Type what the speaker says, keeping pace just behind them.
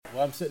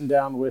Well, I'm sitting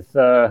down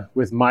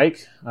with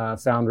Mike,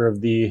 founder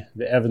of the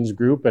Evans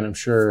Group, and I'm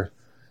sure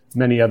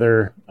many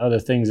other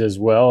things as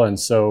well. And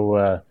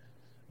so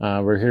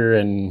we're here,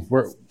 and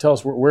tell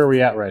us where are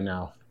we at right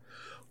now?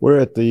 We're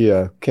at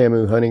the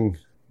Camus Hunting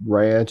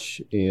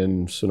Ranch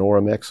in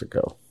Sonora,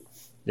 Mexico.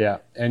 Yeah,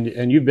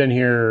 and you've been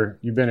here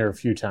a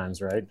few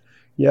times, right?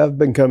 Yeah, I've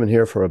been coming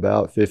here for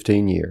about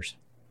 15 years.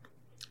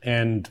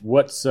 And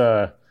what's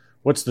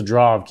the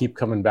draw of keep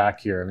coming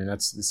back here? I mean,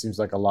 it seems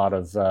like a lot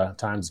of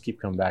times to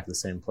keep coming back to the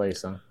same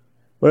place, huh?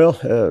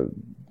 Well,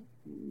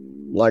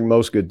 like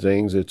most good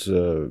things, it's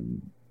the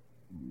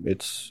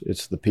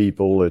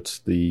people, it's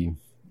the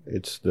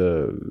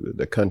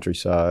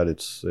countryside,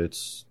 it's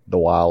the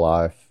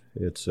wildlife,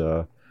 it's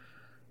like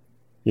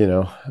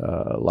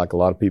a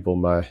lot of people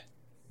in my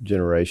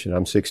generation.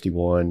 I'm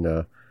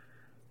 61.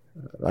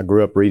 I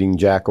grew up reading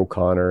Jack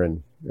O'Connor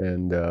and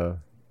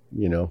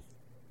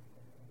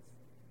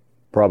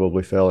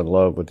probably fell in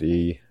love with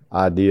the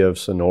idea of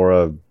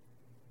Sonora,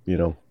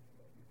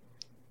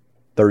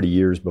 30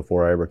 years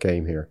before I ever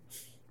came here.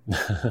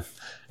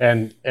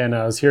 and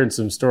I was hearing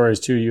some stories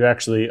too. You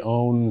actually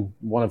own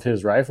one of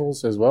his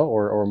rifles as well,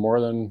 or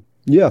more than?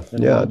 Yeah,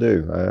 I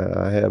do.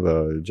 I have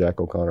a Jack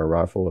O'Connor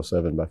rifle, a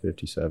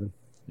 7x57.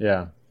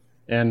 Yeah,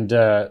 and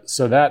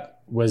so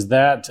was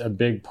that a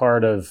big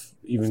part of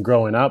even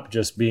growing up,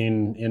 just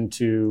being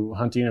into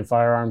hunting and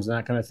firearms and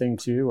that kind of thing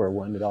too, or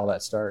when did all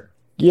that start?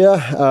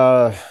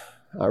 Yeah,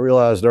 I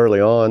realized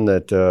early on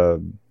that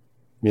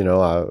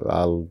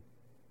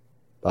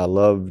I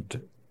loved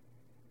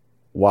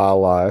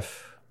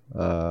wildlife.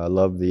 I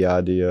loved the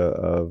idea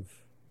of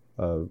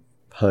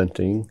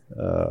hunting.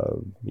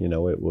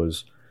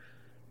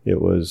 It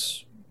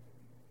was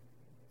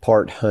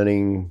part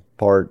hunting,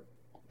 part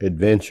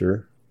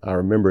adventure. I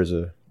remember as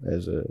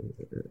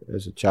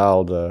a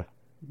child,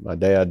 my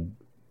dad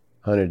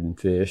hunted and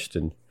fished,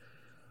 and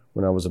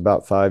when I was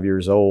about 5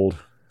 years old,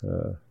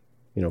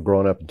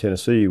 growing up in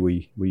Tennessee,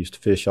 we used to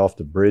fish off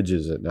the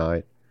bridges at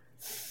night,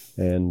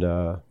 and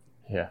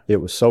it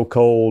was so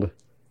cold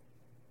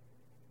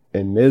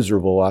and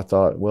miserable. I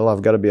thought, well,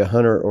 I've got to be a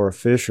hunter or a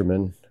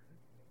fisherman,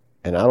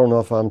 and I don't know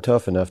if I'm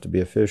tough enough to be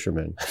a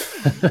fisherman.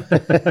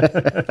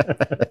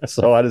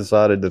 So I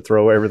decided to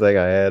throw everything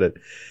I had at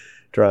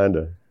trying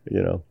to,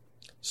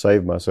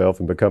 save myself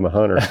and become a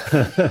hunter.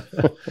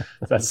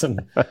 That's some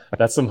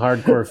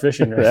hardcore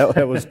fishing, right?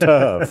 That was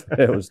tough.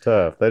 It was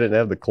tough. They didn't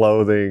have the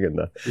clothing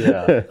and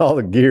all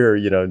the gear.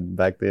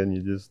 Back then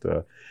you just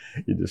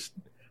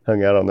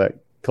hung out on that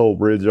cold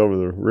bridge over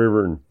the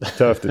river and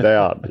toughed it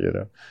out.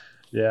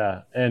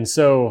 Yeah, and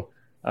so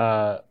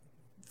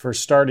for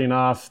starting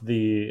up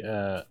the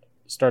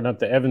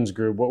Evans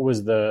Group, what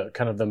was the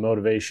kind of the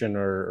motivation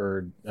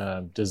or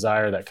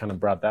desire that kind of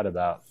brought that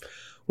about?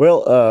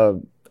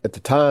 Well, at the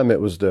time,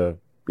 it was to,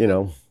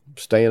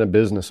 stay in a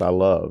business I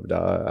loved.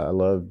 I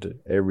loved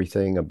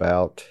everything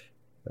about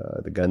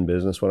the gun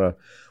business. When I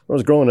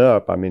was growing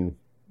up, I mean,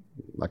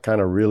 I kind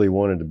of really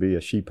wanted to be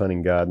a sheep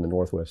hunting guide in the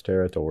Northwest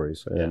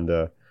Territories.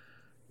 And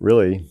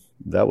really,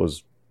 that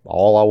was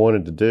all I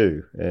wanted to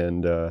do.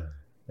 And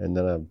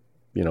then I,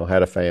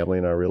 had a family,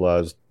 and I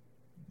realized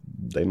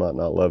they might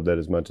not love that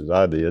as much as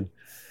I did.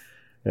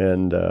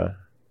 And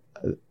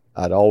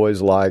I'd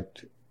always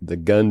liked the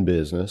gun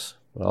business.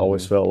 I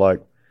always felt like,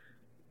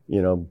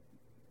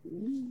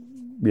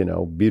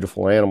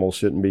 beautiful animals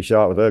shouldn't be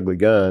shot with ugly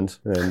guns.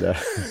 And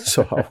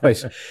so I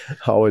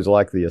always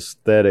liked the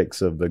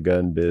aesthetics of the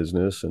gun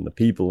business and the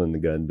people in the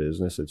gun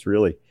business. It's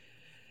really,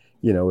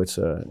 it's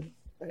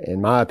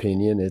in my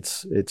opinion,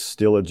 it's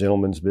still a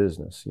gentleman's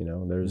business.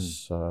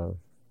 There's, I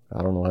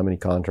don't know how many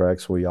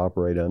contracts we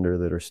operate under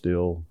that are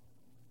still,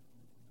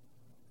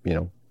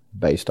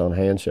 based on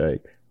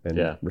handshake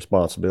and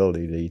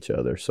responsibility to each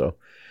other. So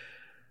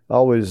I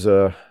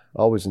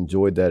always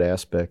enjoyed that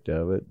aspect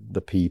of it,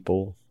 the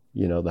people,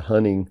 the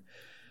hunting.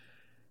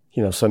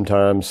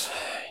 Sometimes,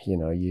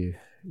 you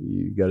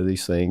go to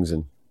these things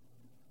and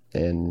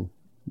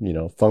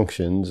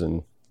functions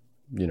and,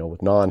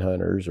 with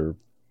non-hunters or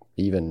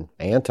even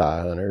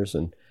anti-hunters.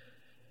 And,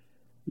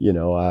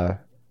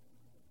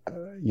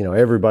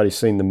 everybody's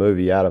seen the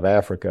movie Out of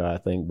Africa, I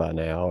think, by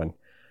now. And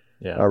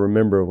I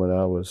remember when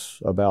I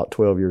was about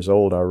 12 years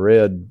old, I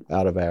read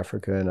Out of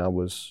Africa, and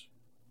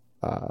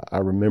I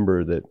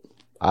remember that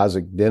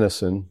Isaac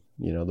Dennison,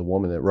 the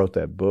woman that wrote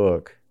that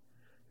book,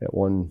 there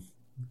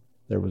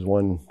was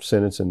one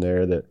sentence in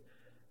there that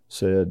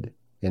said,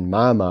 in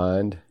my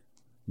mind,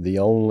 the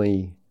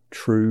only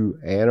true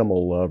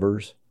animal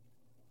lovers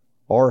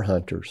are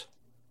hunters.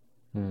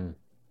 And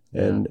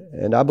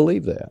I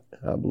believe that.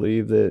 I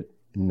believe that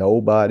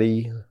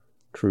nobody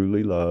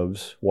truly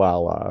loves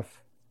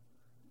wildlife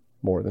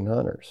more than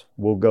hunters.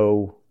 We'll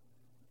go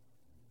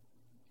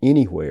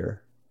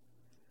anywhere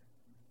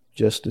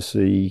just to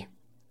see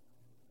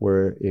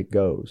where it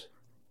goes,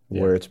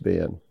 where it's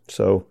been.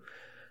 So,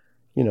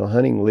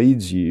 hunting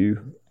leads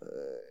you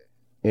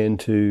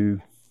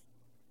into,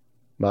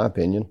 my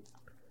opinion,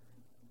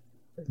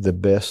 the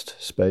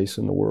best space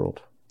in the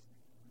world.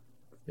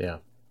 Yeah.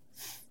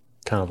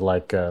 Kind of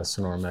like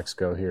Sonora,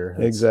 Mexico here.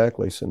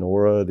 Exactly.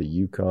 Sonora, the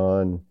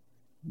Yukon,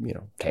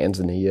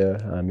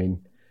 Tanzania. I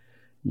mean,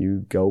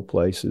 you go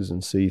places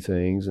and see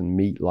things and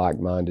meet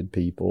like-minded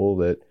people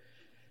that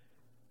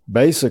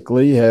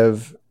basically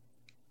have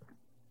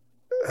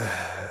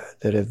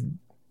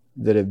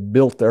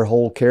built their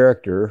whole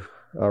character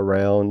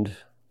around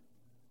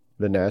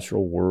the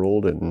natural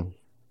world and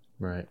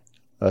right.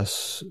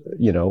 Us.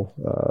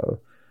 The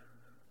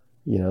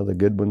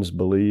good ones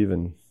believe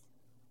in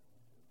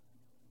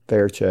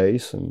fair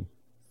chase, and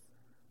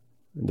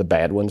the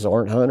bad ones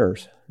aren't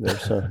hunters.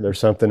 There's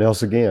something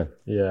else again.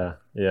 Yeah,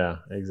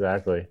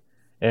 exactly.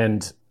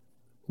 And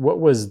what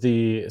was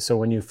so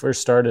when you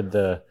first started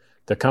the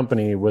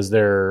company, was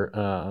there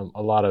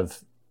a lot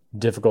of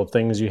difficult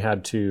things you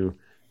had to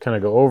kind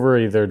of go over,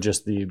 either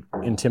just the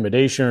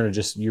intimidation or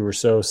just you were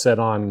so set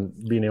on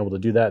being able to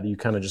do that you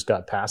kind of just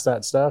got past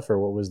that stuff, or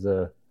what was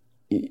the...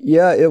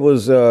 Yeah, it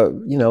was, at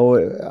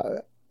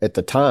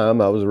the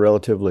time I was a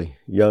relatively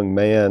young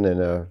man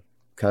in a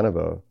kind of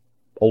a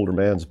older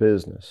man's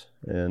business.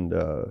 And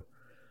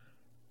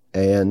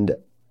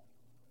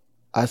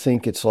I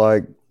think it's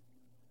like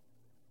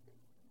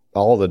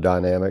all the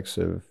dynamics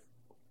of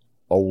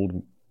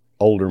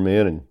older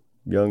men and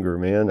younger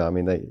men. I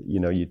mean,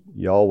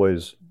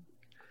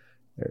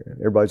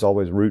 everybody's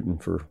always rooting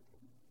for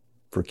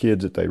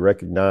kids that they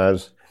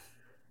recognize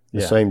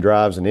the same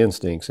drives and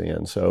instincts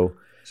in. So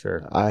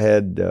sure, I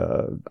had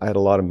a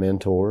lot of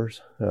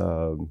mentors.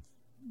 I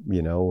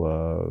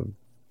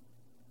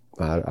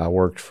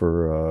worked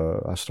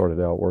for. I started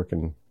out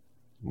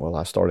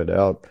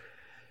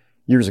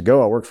years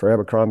ago. I worked for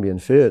Abercrombie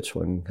and Fitch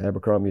when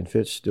Abercrombie and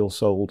Fitch still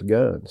sold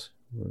guns.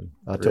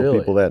 I tell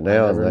people that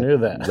now. I never knew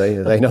that.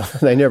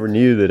 They never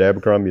knew that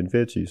Abercrombie and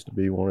Fitch used to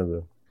be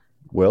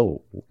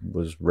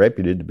was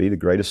reputed to be the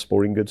greatest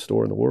sporting goods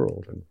store in the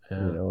world. And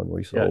and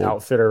we sold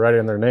Outfitter right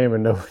in their name,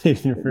 and nobody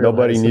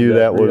knew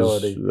that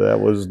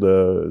was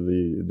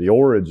the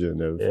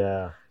origin of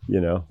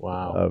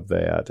wow. of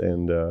that.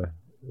 And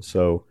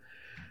so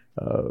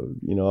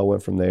I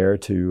went from there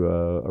to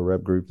a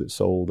rep group that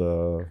sold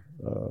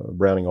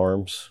Browning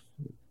Arms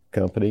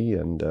Company,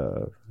 and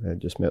I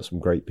just met some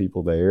great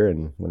people there.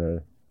 And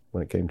when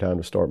it came time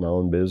to start my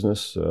own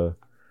business,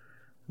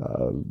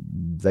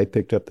 they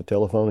picked up the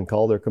telephone and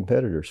called their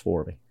competitors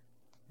for me,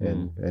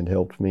 and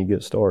helped me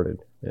get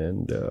started.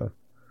 And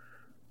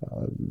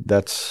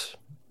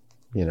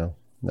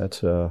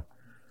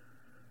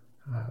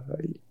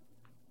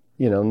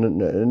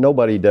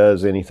nobody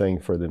does anything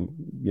for them,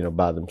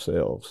 by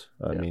themselves.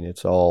 I mean,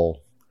 it's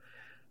all,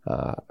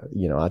 I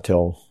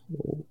tell,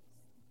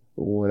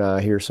 when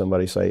I hear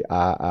somebody say,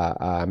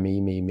 I,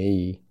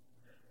 me,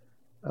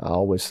 I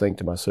always think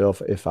to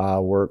myself, if I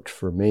worked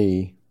for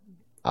me,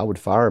 I would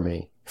fire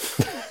me.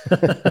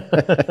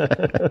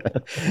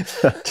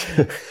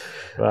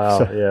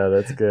 Wow.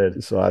 That's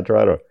good. So I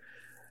try to,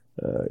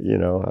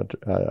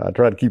 I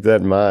try to keep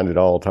that in mind at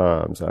all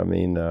times. I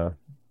mean, our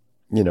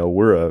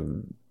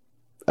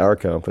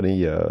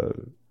company,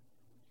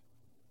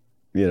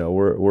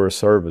 we're a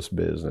service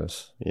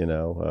business.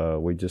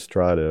 We just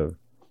try to,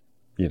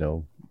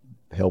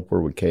 help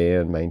where we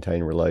can,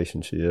 maintain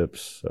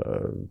relationships,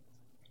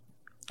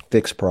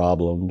 fix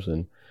problems,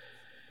 and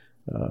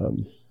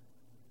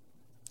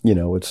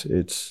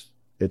it's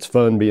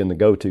fun being the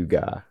go-to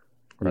guy.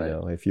 Right.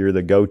 If you're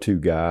the go-to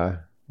guy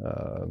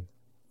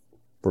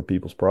for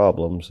people's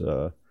problems,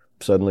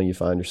 suddenly you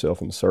find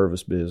yourself in the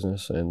service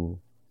business, and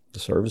the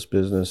service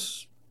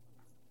business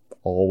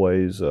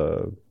always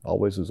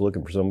is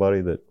looking for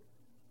somebody that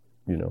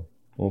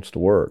wants to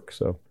work.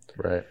 So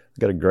right, I've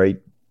got a great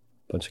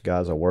bunch of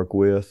guys I work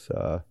with.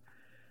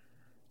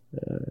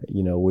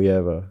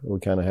 We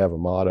kind of have a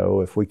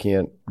motto: if we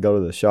can't go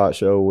to the SHOT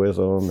Show with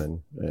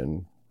them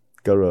and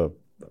go to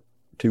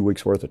 2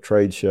 weeks worth of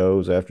trade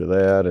shows after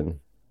that, and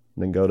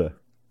then go to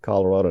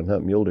Colorado and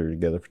hunt mule deer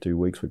together for 2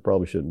 weeks, we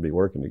probably shouldn't be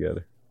working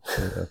together.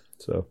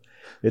 So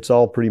it's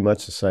all pretty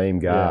much the same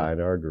guy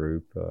in our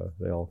group.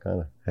 They all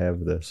kind of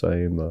have the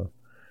same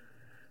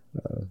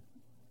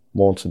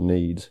wants and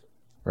needs.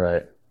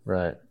 Right.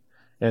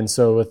 And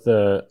so with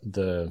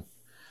the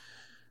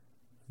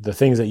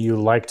things that you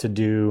like to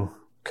do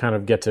kind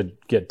of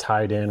get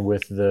tied in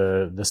with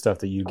the stuff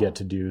that you get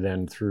to do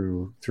then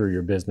through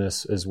your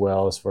business as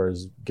well, as far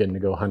as getting to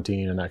go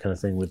hunting and that kind of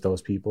thing with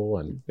those people.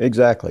 And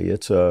exactly,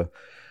 it's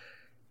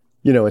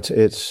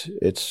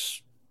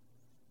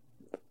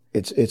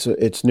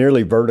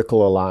nearly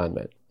vertical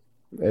alignment.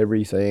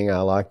 Everything I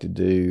like to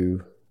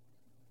do,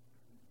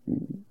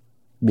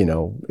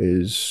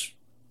 is,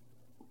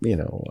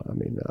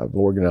 I've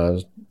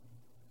organized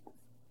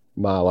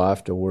my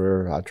life to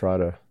where I try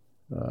to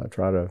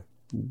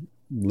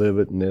live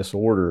it in this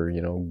order,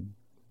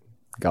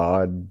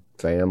 God,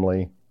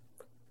 family,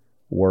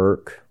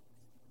 work,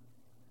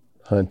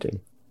 hunting,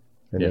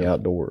 and the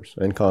outdoors,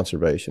 and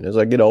conservation. As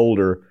I get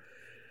older,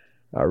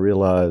 I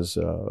realize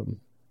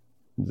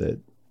that,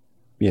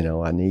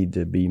 I need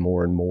to be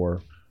more and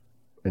more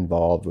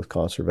involved with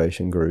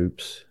conservation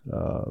groups.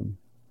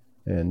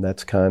 And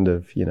that's kind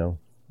of,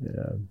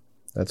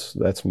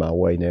 that's my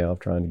way now of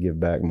trying to give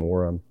back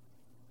more.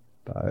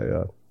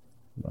 I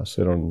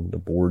sit on the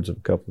boards of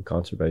a couple of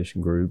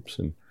conservation groups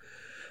and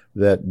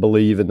that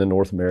believe in the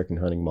North American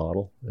hunting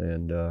model,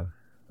 and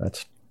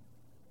that's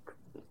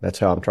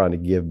how I'm trying to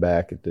give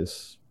back at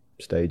this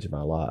stage of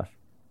my life.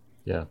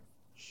 Yeah,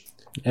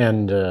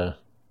 and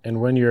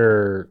when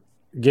you're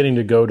getting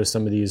to go to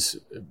some of these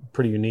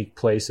pretty unique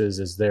places,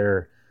 is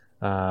there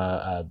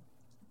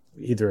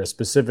either a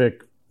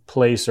specific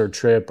place or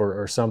trip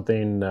or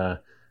something,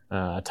 a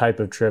type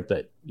of trip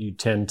that you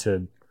tend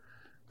to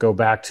go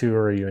back to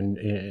or you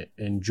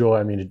enjoy?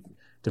 I mean,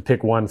 to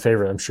pick one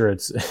favorite, I'm sure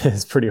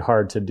it's pretty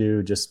hard to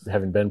do just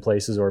having been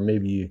places, or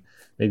maybe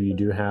you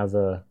do have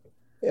a.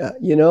 Yeah,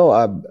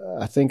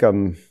 I think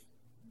I'm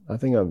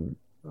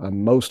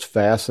most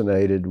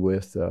fascinated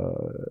with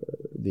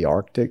the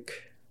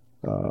Arctic.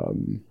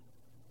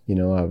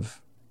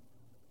 I've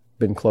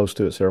been close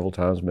to it several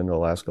times, been to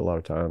Alaska a lot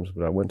of times,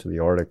 but I went to the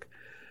Arctic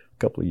a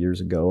couple of years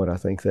ago, and I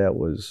think that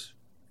was,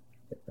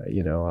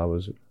 I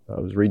was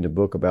reading a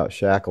book about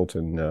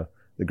Shackleton, the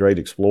great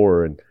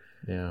explorer, and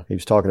he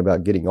was talking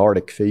about getting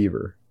Arctic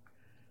fever,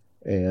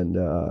 and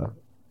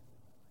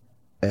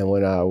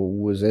when I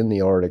was in the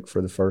Arctic for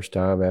the first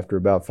time, after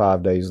about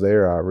 5 days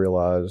there, I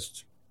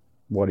realized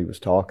what he was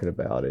talking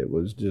about. It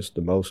was just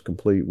the most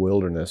complete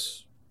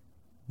wilderness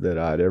that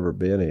I'd ever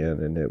been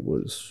in, and it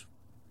was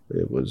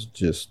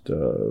just,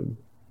 I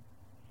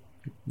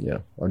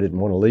didn't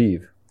want to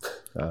leave.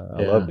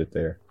 I loved it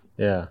there.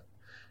 Yeah.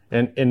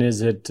 And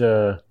is it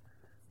the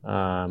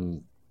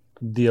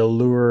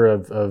allure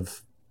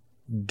of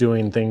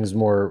doing things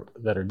more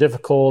that are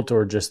difficult,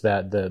 or just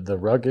that the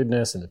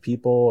ruggedness and the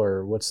people,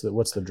 or what's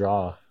the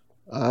draw?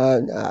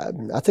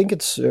 I think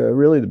it's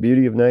really the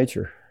beauty of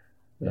nature.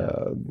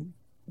 Yeah.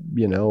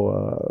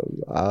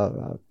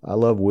 I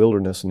love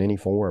wilderness in any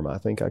form. I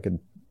think I can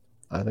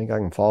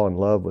fall in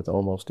love with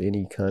almost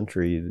any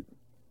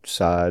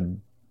countryside,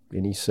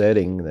 any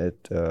setting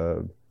that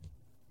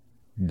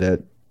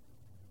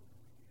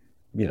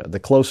the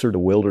closer to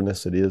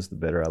wilderness it is, the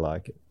better I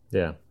like it.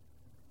 Yeah.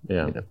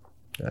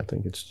 I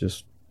think it's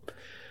just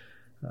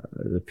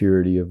the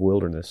purity of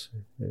wilderness.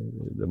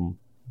 The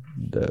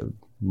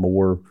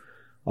more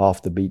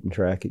off the beaten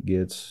track it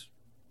gets,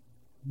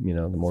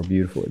 the more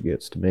beautiful it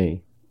gets to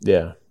me.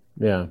 Yeah.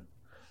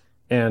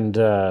 And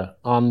when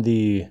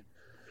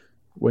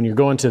you're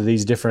going to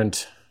these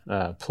different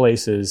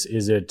places,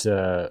 is it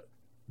the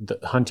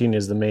hunting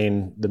is the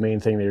main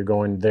thing that you're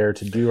going there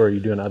to do, or are you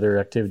doing other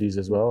activities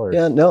as well? Or?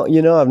 Yeah, no,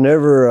 I've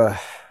never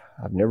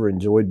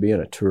enjoyed being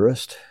a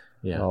tourist.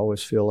 Yeah. I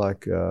always feel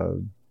like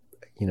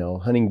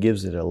hunting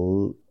gives it a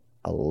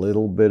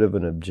little bit of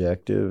an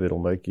objective. It'll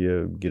make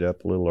you get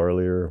up a little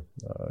earlier.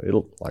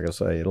 It'll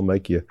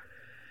make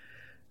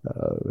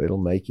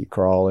you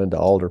crawl into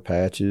alder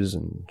patches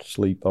and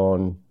sleep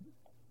on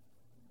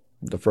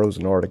the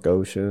frozen Arctic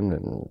Ocean,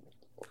 and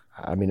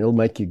it'll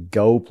make you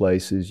go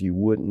places you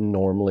wouldn't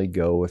normally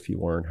go if you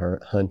weren't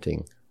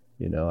hunting.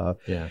 I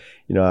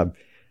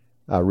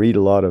read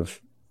a lot of,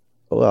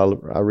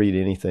 I read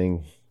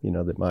anything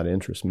that might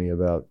interest me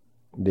about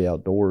the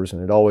outdoors,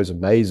 and it always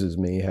amazes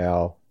me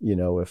how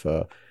if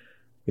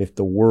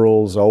the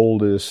world's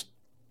oldest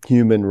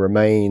human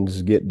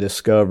remains get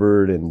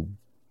discovered in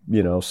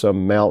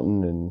some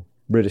mountain in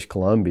British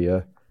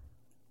Columbia,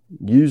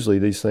 usually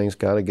these things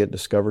kind of get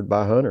discovered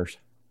by hunters.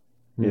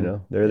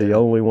 They're the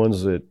only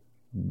ones that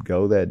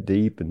go that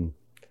deep and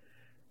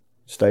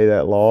stay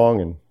that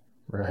long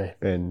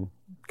and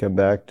come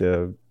back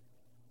to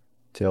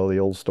tell the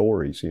old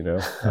stories.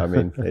 I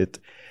mean,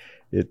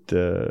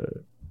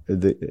 the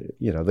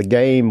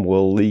game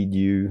will lead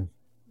you,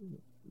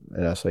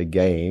 and I say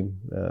game,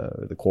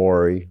 the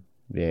quarry,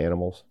 the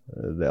animals,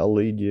 they'll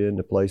lead you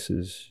into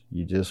places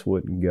you just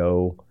wouldn't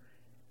go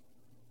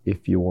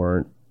if you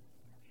weren't,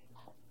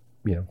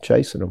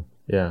 chasing them.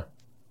 Yeah.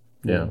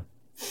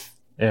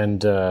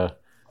 And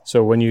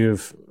so when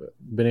you've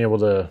been able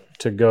to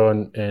go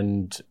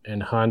and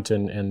hunt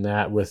and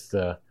that with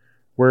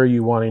where are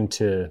you wanting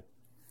to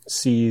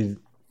see,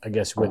 I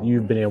guess, what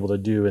you've been able to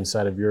do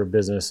inside of your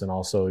business, and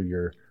also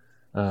your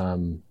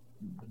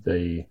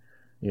the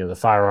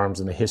firearms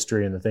and the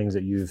history and the things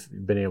that you've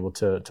been able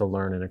to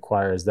learn and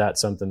acquire? Is that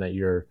something that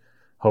you're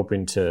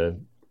hoping to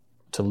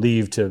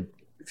leave to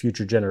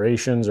future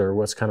generations, or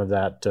what's kind of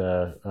that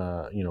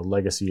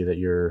legacy that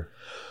you're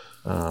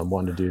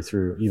wanting to do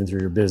through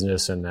your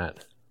business and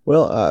that?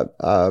 Well,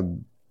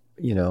 I'm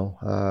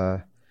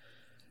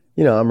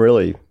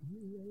really,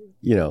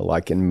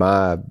 like in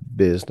my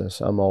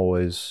business, I'm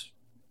always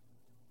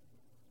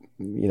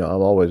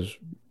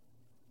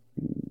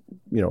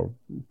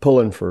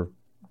pulling for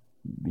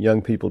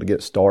young people to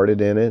get started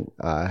in it.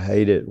 I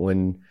hate it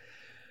when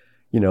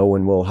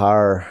we'll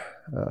hire,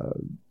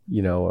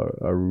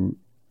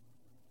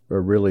 a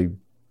really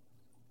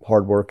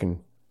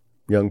hardworking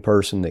young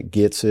person that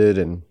gets it,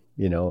 and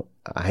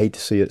I hate to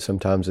see it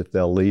sometimes if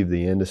they'll leave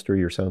the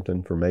industry or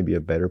something for maybe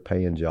a better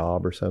paying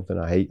job or something.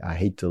 I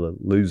hate to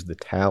lose the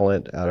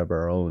talent out of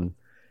our own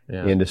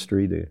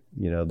industry,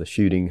 the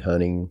shooting,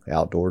 hunting,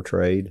 outdoor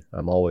trade.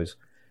 I'm always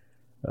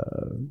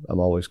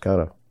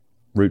kind of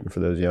rooting for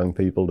those young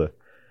people to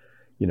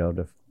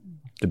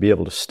be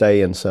able to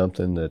stay in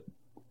something that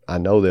I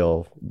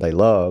know they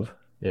love,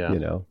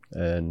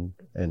 and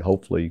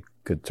hopefully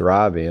could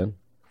thrive in.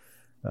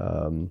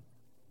 So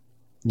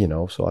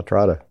I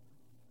try to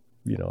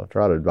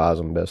advise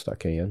them best I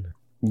can.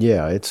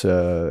 Yeah, it's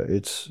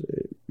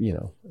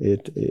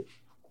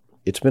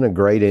been a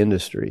great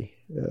industry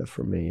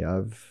for me.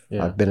 I've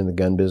been in the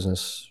gun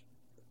business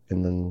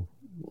and then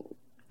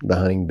the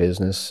hunting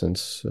business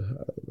since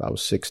I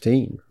was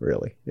 16.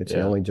 Really, it's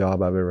the only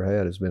job I've ever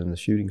had has been in the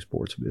shooting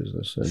sports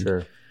business. And,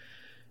 sure.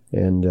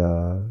 And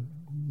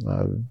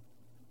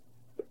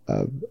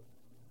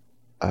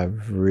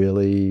I've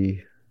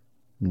really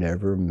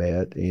never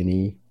met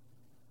any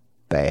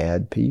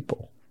bad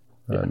people.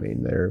 Yeah. I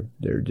mean, they're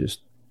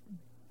just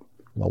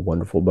a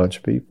wonderful bunch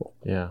of people.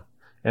 Yeah.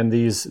 And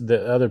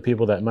the other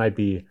people that might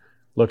be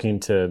looking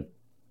to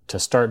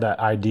start that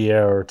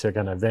idea or to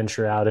kind of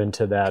venture out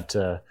into that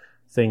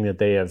thing that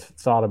they have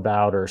thought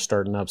about or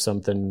starting up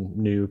something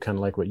new, kind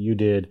of like what you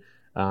did,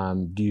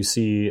 do you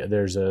see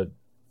there's a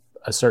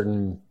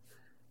certain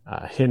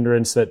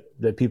hindrance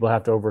that people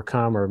have to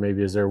overcome, or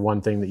maybe is there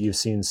one thing that you've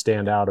seen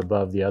stand out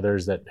above the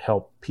others that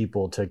help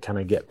people to kind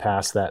of get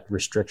past that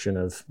restriction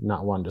of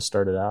not wanting to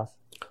start it off?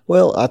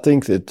 Well, I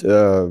think that,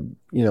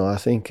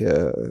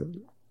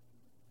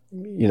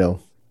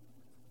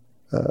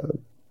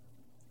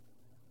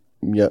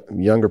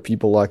 younger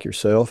people like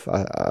yourself,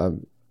 I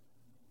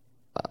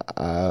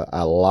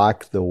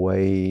like the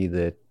way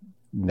that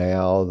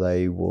now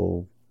they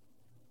will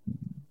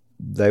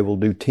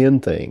do 10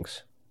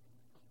 things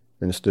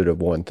instead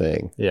of one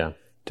thing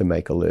to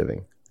make a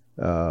living.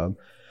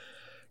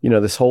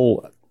 This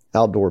whole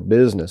outdoor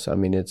business, I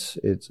mean, it's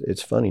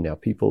funny now.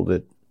 People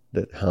that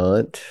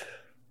hunt,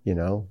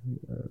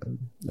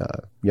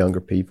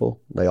 younger people,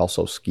 they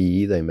also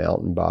ski, they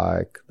mountain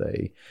bike,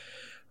 they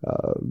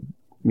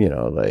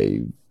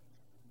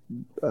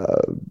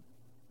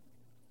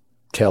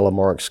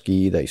telemark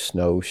ski, they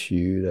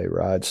snowshoe, they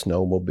ride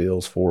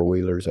snowmobiles,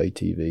 four-wheelers,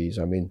 ATVs.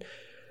 I mean,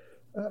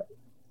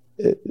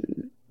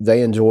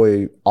 they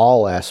enjoy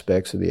all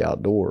aspects of the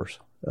outdoors.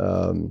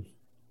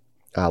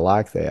 I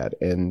like that,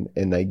 and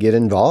they get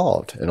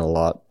involved in a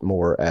lot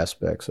more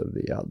aspects of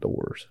the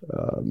outdoors.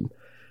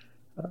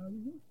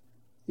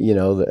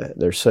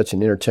 There's such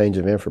an interchange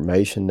of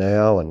information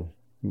now, and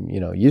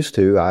used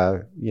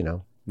to,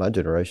 my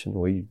generation,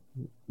 we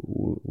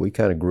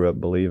kind of grew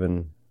up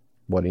believing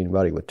what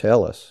anybody would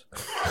tell us.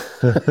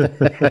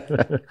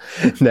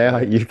 Now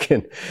you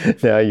can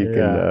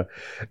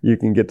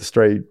get the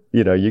straight,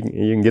 you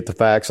can get the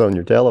facts on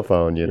your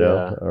telephone,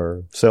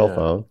 or cell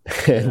phone.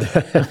 And,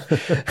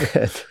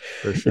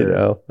 for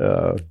sure.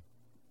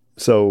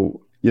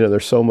 So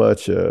there's so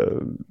much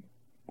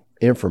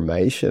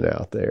information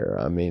out there.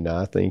 I mean,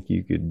 I think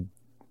you could.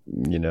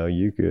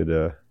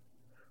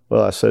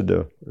 Well, I said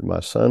to my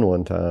son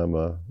one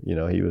time,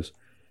 he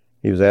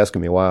was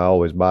asking me why I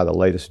always buy the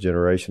latest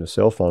generation of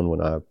cell phone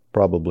when I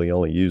probably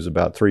only use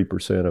about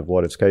 3% of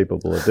what it's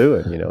capable of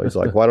doing. He's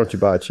like, why don't you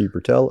buy a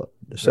cheaper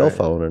cell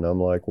phone? And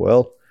I'm like,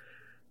 well,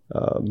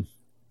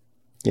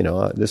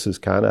 this is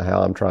kind of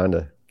how I'm trying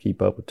to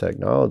keep up with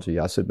technology.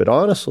 I said, but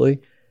honestly,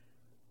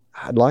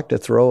 I'd like to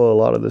throw a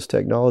lot of this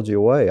technology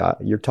away.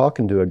 You're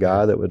talking to a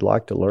guy that would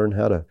like to learn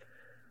how to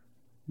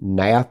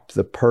nap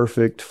the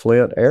perfect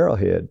flint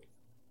arrowhead.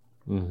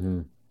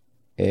 Mm-hmm.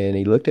 And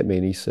he looked at me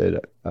and he said,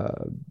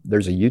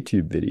 there's a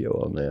YouTube video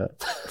on that.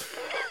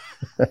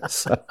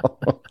 So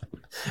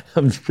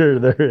I'm sure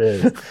there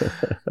is.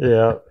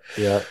 Yeah.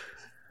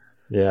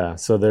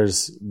 So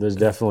there's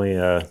definitely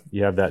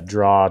you have that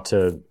draw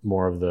to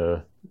more of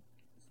the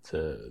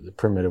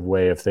primitive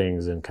way of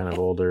things and kind of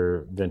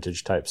older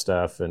vintage type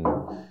stuff. And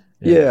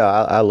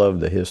I love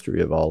the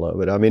history of all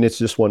of it. I mean, it's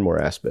just one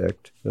more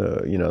aspect.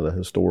 The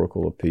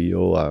historical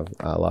appeal.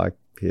 I like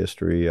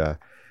history. I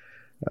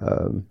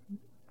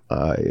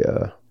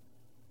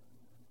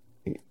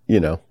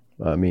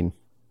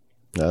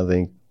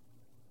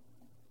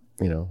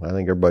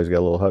think everybody's got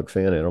a little Huck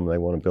Finn in them. They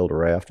want to build a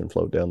raft and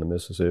float down the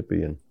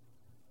Mississippi and,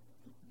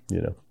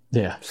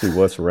 see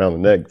what's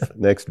around the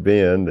next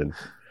bend.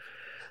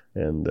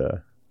 And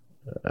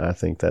I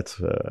think that's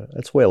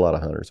the way a lot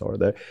of hunters are.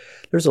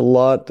 There's a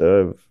lot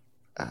of,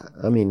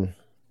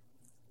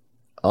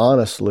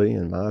 honestly,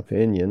 in my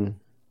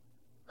opinion,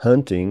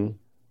 hunting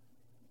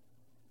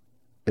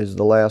is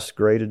the last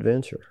great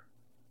adventure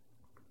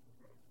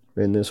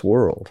in this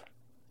world.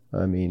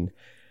 I mean,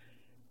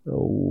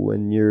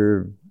 when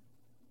you're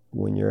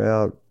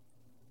out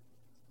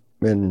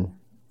in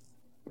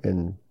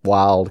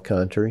wild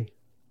country,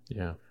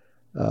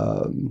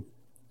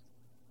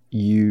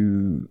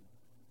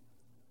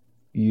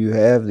 you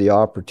have the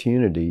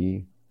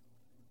opportunity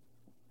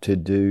to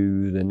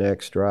do the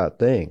next right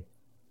thing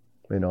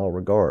in all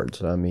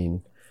regards. I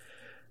mean,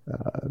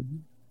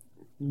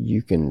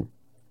 you can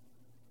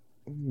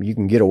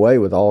get away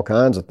with all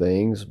kinds of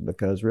things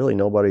because really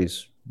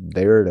nobody's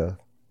there to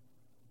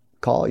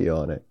call you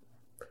on it.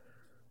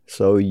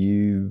 So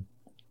you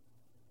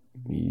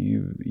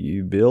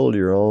build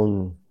your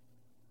own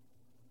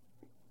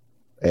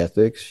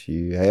ethics.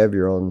 You have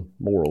your own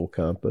moral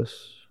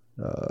compass.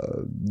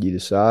 You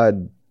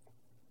decide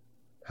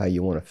how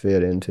you want to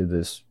fit into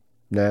this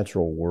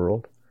natural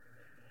world,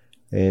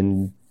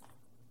 and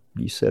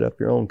you set up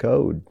your own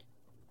code.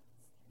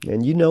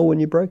 And you know when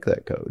you break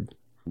that code.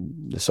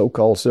 The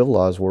so-called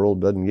civilized world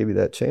doesn't give you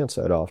that chance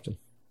that often.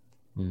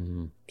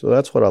 Mm-hmm. So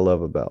that's what I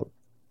love about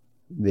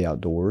the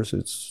outdoors.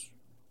 It's,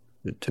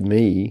 to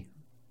me,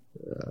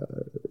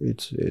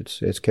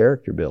 it's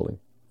character building.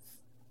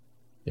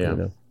 Yeah. You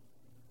know?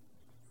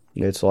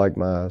 It's like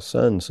my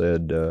son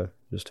said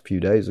just a few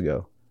days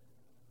ago.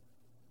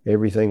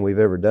 Everything we've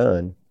ever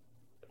done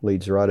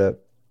leads right up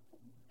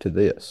to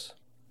this.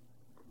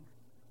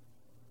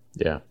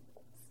 Yeah.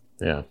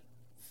 Yeah.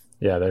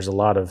 Yeah, there's a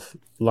lot of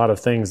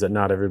things that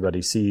not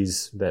everybody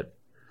sees that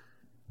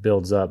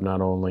builds up not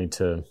only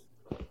to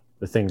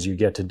the things you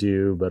get to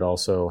do, but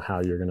also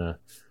how you're gonna,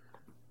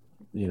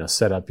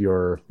 set up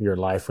your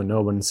life when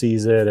no one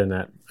sees it,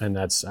 and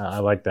that's I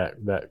like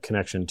that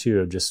connection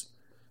too of just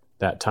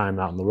that time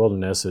out in the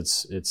wilderness.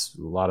 It's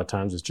a lot of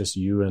times it's just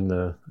you and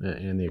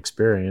the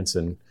experience,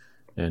 and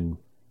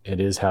it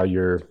is how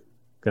you're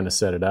gonna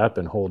set it up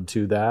and hold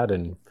to that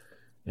and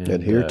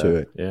adhere to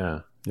it. Yeah.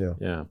 Yeah.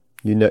 Yeah.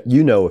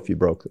 You know if you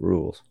broke the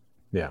rules.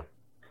 Yeah.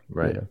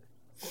 Right.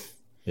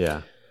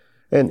 Yeah.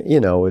 And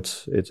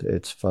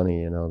it's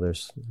funny,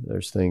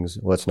 there's things.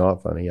 What's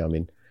not funny? I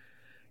mean,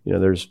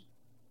 there's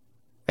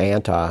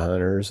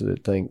anti-hunters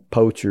that think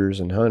poachers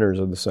and hunters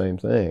are the same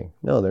thing.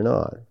 No, they're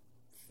not.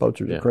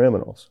 Poachers are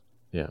criminals.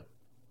 Yeah.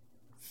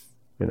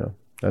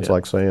 That's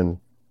like saying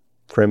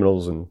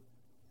criminals and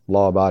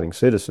law-abiding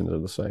citizens are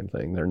the same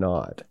thing. They're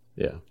not.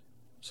 Yeah.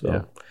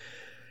 So,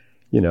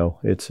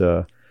 it's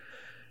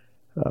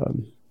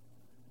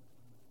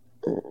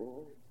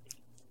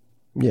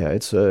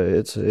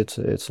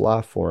it's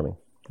life forming.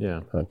 Yeah,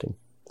 hunting.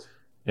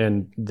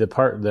 And the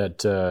part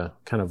that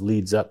kind of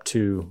leads up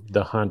to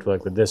the hunt,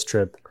 like with this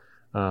trip,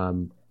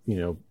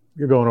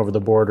 you're going over the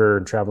border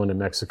and traveling to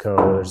Mexico.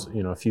 There's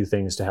a few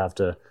things to have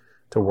to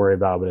worry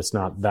about, but it's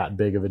not that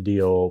big of a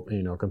deal,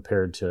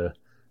 compared to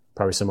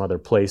probably some other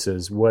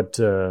places. What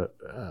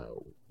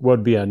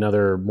would be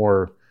another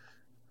more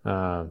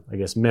I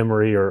guess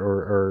memory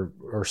or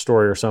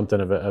story or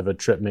something of a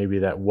trip maybe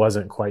that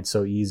wasn't quite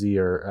so easy,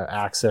 or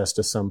access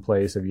to some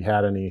place? Have you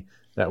had any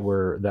that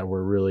were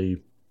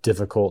really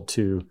difficult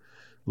to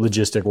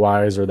logistic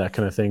wise or that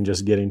kind of thing,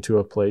 just getting to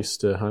a place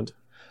to hunt?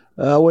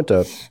 I went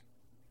to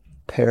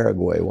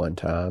Paraguay one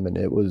time, and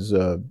it was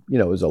it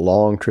was a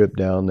long trip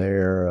down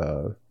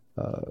there.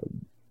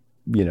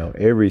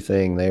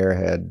 Everything there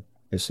had,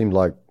 it seemed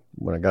like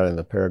when I got in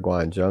the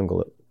Paraguayan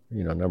jungle,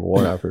 number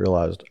one, I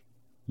realized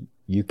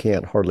you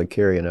can't hardly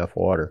carry enough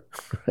water.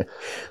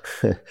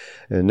 And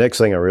the next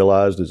thing I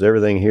realized is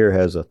everything here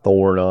has a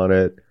thorn on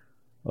it,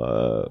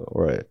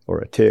 or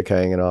a tick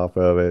hanging off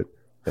of it.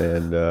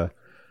 And, I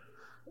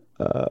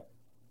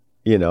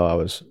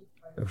was,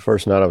 the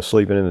first night I was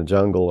sleeping in the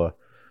jungle,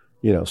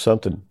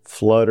 something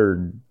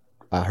fluttered.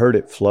 I heard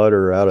it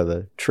flutter out of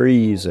the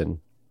trees, and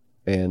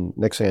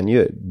next thing I knew,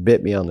 it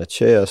bit me on the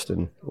chest.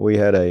 And we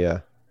had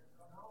a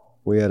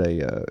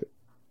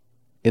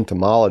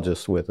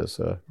entomologist with us,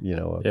 a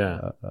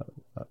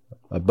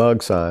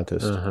bug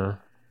scientist. Uh-huh.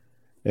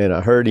 And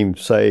I heard him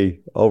say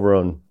over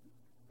on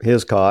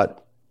his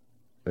cot,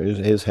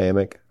 his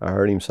hammock, I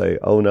heard him say,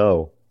 "Oh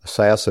no,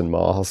 assassin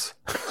moths."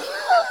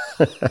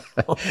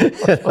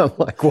 And I'm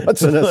like,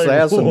 "What's an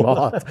assassin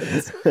moth?"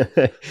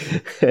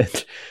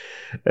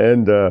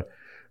 and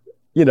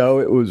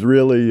it was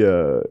really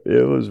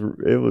it was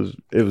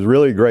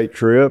really a great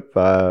trip.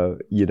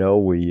 We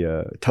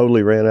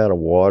totally ran out of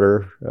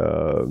water.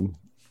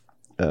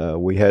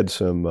 We had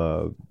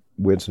some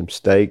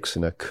steaks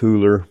in a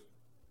cooler,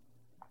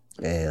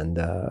 and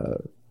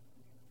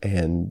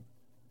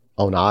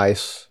on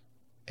ice,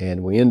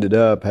 and we ended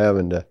up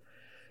having to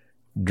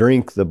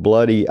drink the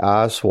bloody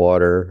ice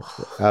water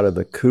out of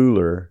the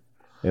cooler,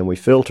 and we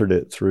filtered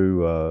it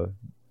through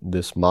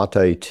this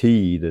mate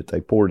tea that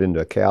they poured into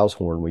a cow's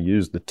horn. We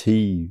used the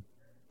tea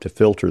to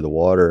filter the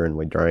water, and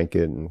we drank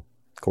it, and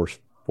of course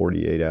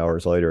 48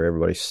 hours later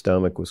everybody's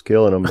stomach was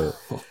killing them.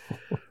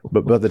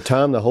 But by the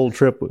time the whole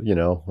trip,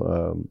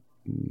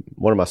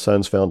 one of my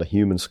sons found a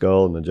human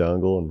skull in the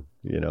jungle, and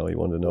he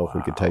wanted to know if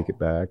we could take it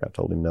back. I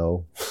told him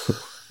no.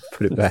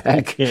 Put it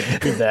back. You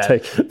can't do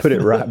that. Put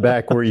it right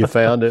back where you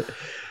found it.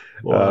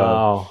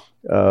 Wow.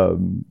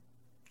 And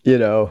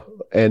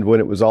when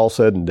it was all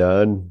said and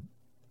done,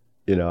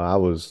 I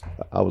was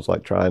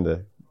like trying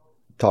to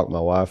talk my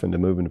wife into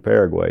moving to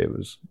Paraguay. It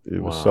was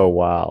so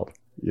wild.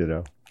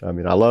 I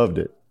mean, I loved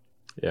it.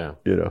 Yeah.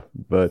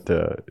 But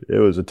it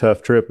was a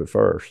tough trip at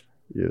first.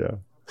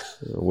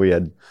 We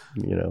had,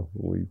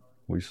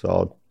 we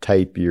saw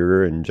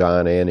tapir and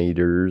giant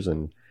anteaters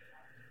and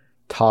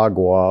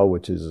tagua,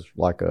 which is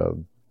like a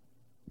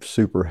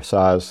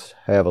super-sized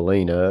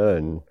javelina,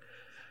 and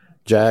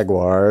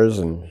jaguars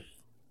and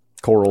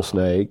coral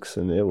snakes,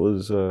 and it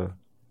was, it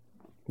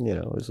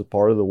was a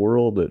part of the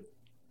world that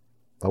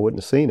I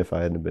wouldn't have seen if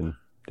I hadn't been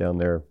down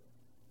there,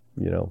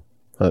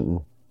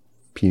 hunting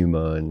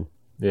puma and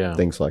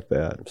things like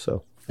that.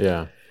 So,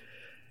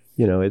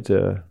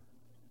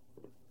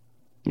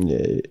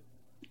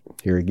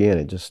 here again,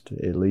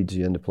 it leads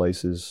you into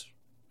places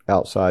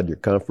outside your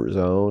comfort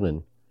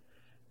zone,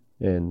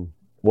 and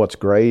what's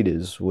great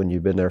is when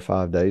you've been there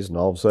 5 days and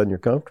all of a sudden you're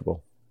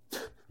comfortable.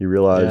 You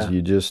realize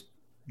you just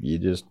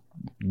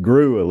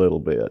grew a little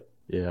bit.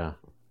 Yeah.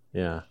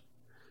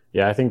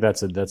 I think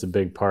that's a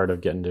big part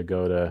of getting to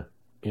go to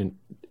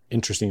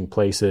interesting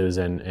places,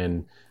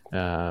 and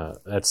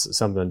that's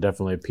something that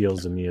definitely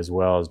appeals to me as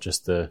well, is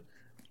just the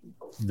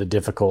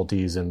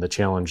difficulties and the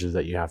challenges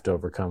that you have to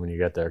overcome when you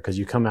get there, because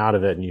you come out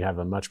of it and you have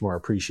a much more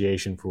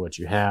appreciation for what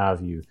you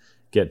have. You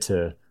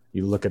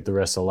look at the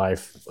rest of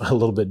life a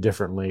little bit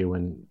differently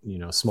when,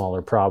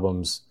 smaller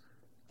problems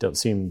don't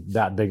seem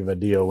that big of a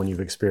deal when you've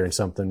experienced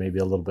something maybe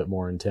a little bit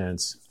more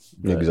intense.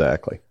 But,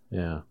 exactly.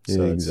 Yeah.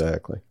 So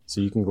exactly.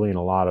 So you can glean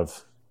a lot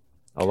of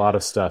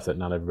stuff that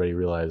not everybody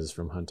realizes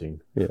from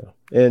hunting. Yeah.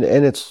 And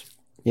it's,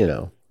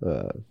 and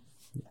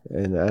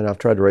I've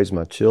tried to raise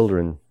my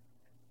children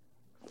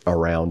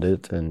around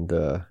it, and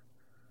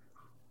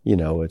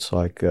it's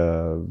like,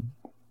 I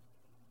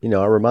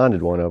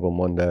reminded one of them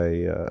one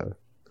day,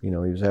 he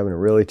was having a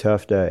really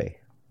tough day,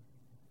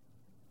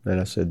 and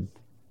I said,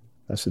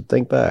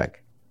 think back.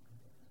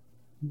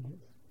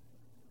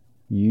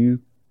 You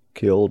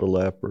killed a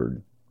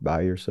leopard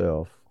by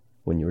yourself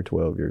when you were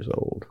 12 years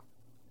old.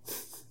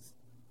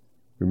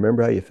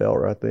 Remember how you felt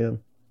right then?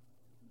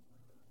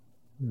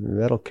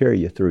 That'll carry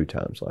you through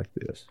times like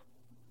this.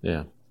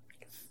 Yeah.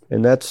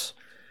 And that's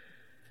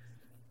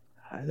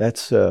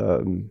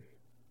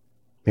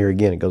here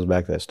again, it goes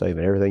back to that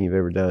statement. Everything you've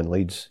ever done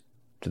leads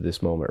to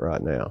this moment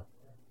right now.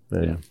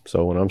 And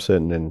so when I'm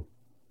sitting in,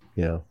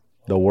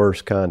 the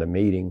worst kind of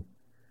meeting,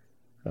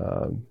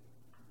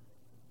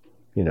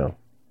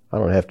 I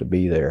don't have to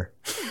be there.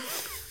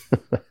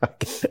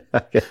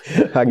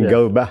 I can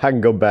go back. I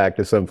can go back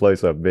to some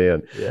place I've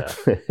been.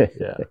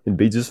 And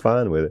be just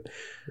fine with it.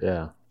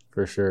 Yeah,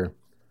 for sure.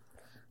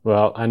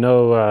 Well, I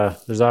know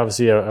there's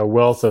obviously a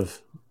wealth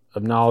of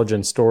knowledge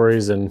and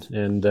stories, and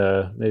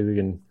maybe we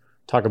can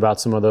talk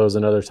about some of those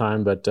another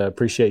time. But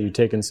appreciate you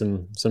taking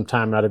some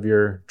time out of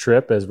your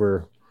trip as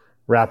we're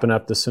wrapping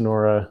up the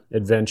Sonora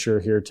adventure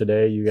here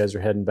today. You guys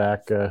are heading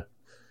back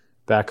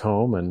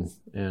home,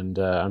 and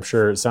I'm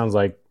sure it sounds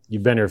like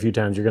you've been here a few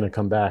times. You're going to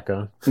come back,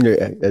 huh?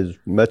 Yeah, as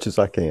much as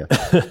I can.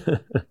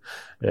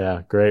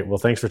 Yeah, great. Well,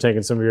 thanks for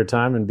taking some of your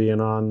time and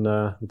being on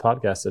the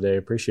podcast today.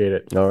 Appreciate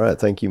it. All right.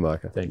 Thank you,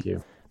 Micah. Thank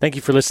you. Thank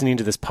you for listening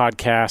to this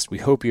podcast. We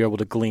hope you're able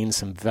to glean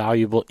some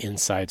valuable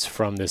insights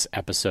from this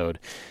episode.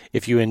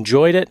 If you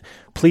enjoyed it,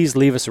 please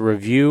leave us a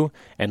review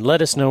and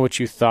let us know what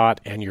you thought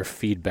and your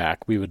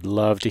feedback. We would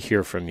love to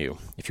hear from you.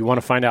 If you want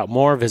to find out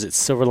more, visit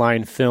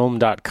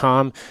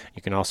silverlinefilm.com.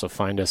 You can also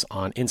find us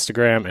on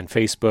Instagram and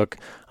Facebook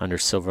under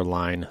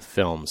Silverline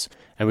Films.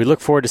 And we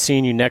look forward to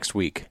seeing you next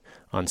week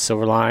on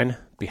Silverline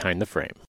Behind the Frame.